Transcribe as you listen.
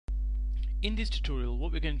In this tutorial,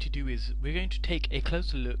 what we're going to do is we're going to take a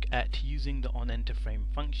closer look at using the onEnterFrame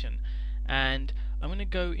function, and I'm going to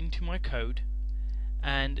go into my code,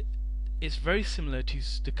 and it's very similar to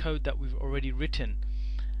the code that we've already written.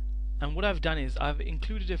 And what I've done is I've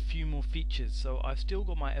included a few more features. So I've still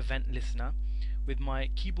got my event listener with my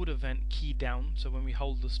keyboard event key down, so when we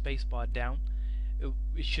hold the spacebar down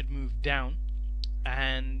it should move down,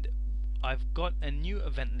 and I've got a new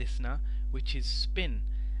event listener which is spin,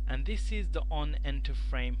 and this is the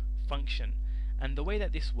onEnterFrame function. And the way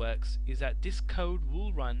that this works is that this code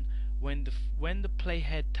will run when the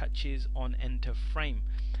playhead touches on enter frame,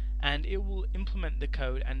 and it will implement the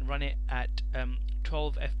code and run it at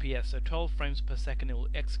 12 FPS, so 12 frames per second. It will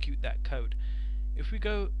execute that code. If we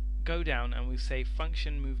go down and we say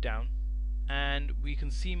function move down, and we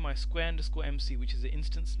can see my square_MC, which is the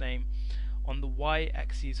instance name, on the Y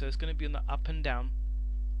axis, so it's going to be on the up and down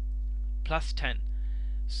plus 10.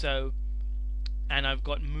 So, and I've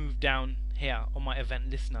got move down here on my event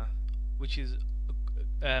listener, which is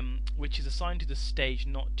assigned to the stage,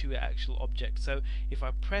 not to an actual object. So if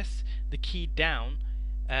I press the key down,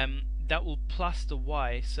 that will plus the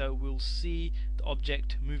Y, so we'll see the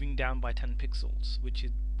object moving down by 10 pixels, which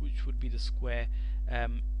would be the square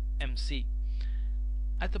MC.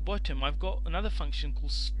 At the bottom, I've got another function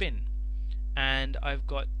called spin, and I've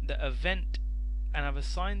got the event, and I've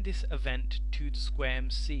assigned this event to the square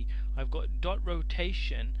MC. I've got dot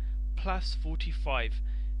rotation plus 45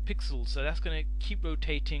 pixels, so that's going to keep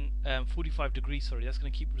rotating 45 degrees, sorry, that's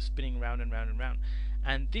going to keep spinning round and round and round.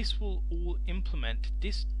 And this will all implement,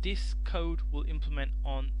 this code will implement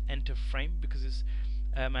on enter frame, because it's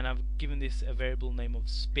and I've given this a variable name of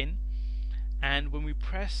spin. And when we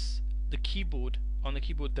press the keyboard on the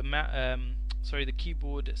keyboard, the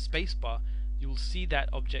keyboard spacebar, you will see that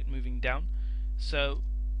object moving down. So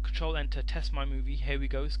Control Enter, test my movie. Here we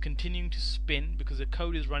go. It's continuing to spin because the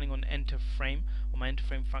code is running on enter frame, on my enter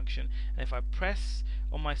frame function. And if I press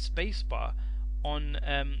on my spacebar on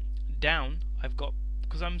down, I've got,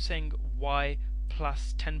 because I'm saying Y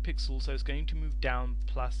plus 10 pixels, so it's going to move down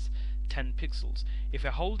plus 10 pixels. If I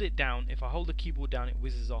hold it down, if I hold the keyboard down, it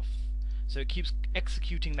whizzes off. So it keeps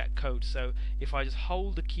executing that code. So if I just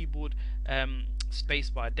hold the keyboard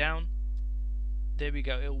spacebar down, there we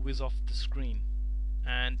go, it'll whiz off the screen.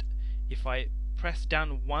 And if I press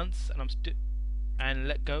down once and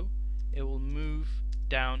let go, it will move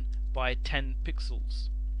down by 10 pixels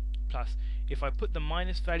plus. If I put the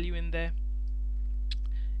minus value in there,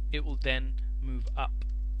 it will then move up.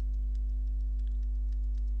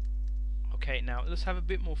 Okay, now let's have a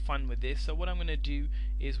bit more fun with this. So what I'm going to do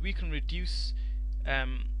is we can reduce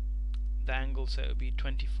the angle, so it'll be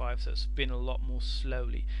 25, so it'll spin a lot more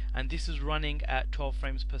slowly. And this is running at 12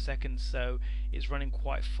 frames per second, so it's running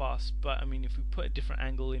quite fast. But I mean, if we put a different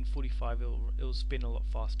angle in 45, it'll spin a lot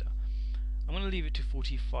faster. I'm going to leave it to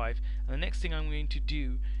 45, and the next thing I'm going to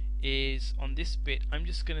do is on this bit, I'm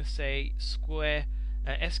just going to say square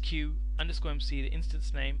sq_MC, the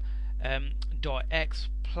instance name, dot x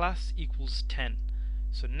plus equals 10.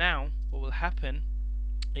 So now what will happen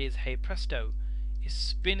is, hey presto, it's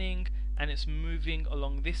spinning and it's moving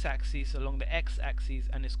along this axis, along the x axis,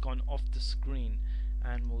 and it's gone off the screen.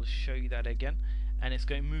 And we'll show you that again. And it's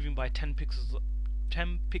moving by 10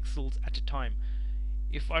 pixels at a time.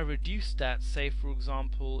 If I reduce that, say for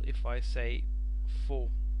example, if I say 4,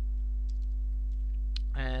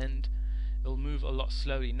 and it'll move a lot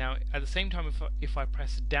slowly. Now at the same time, if I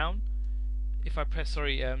press down, if I press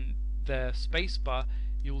the space bar,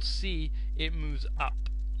 you'll see it moves up.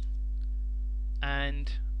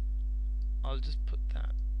 And I'll just put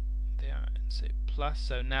that there and say plus,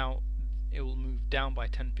 so now it will move down by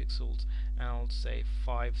 10 pixels, and I'll say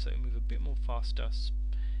 5, so it'll move a bit more faster.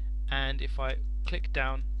 And if I click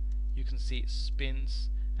down, you can see it spins,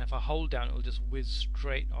 and if I hold down, it will just whiz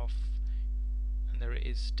straight off, and there it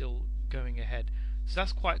is, still going ahead. So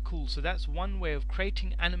that's quite cool. So that's one way of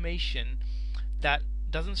creating animation that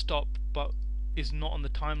doesn't stop but is not on the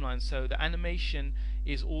timeline. So the animation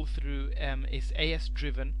is all through, it's AS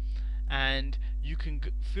driven, and you can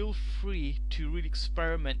feel free to really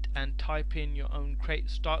experiment and type in your own,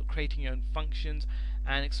 start creating your own functions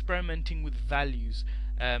and experimenting with values.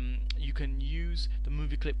 You can use the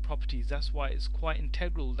movie clip properties. That's why it's quite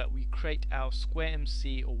integral that we create our square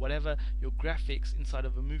MC or whatever your graphics inside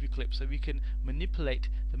of a movie clip, so we can manipulate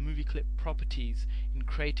the movie clip properties in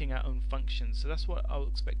creating our own functions. So that's what I'll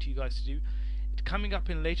expect you guys to do. Coming up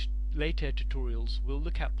in later tutorials, we'll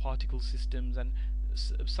look at particle systems and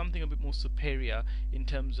something a bit more superior in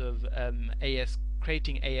terms of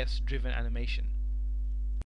creating AS driven animation.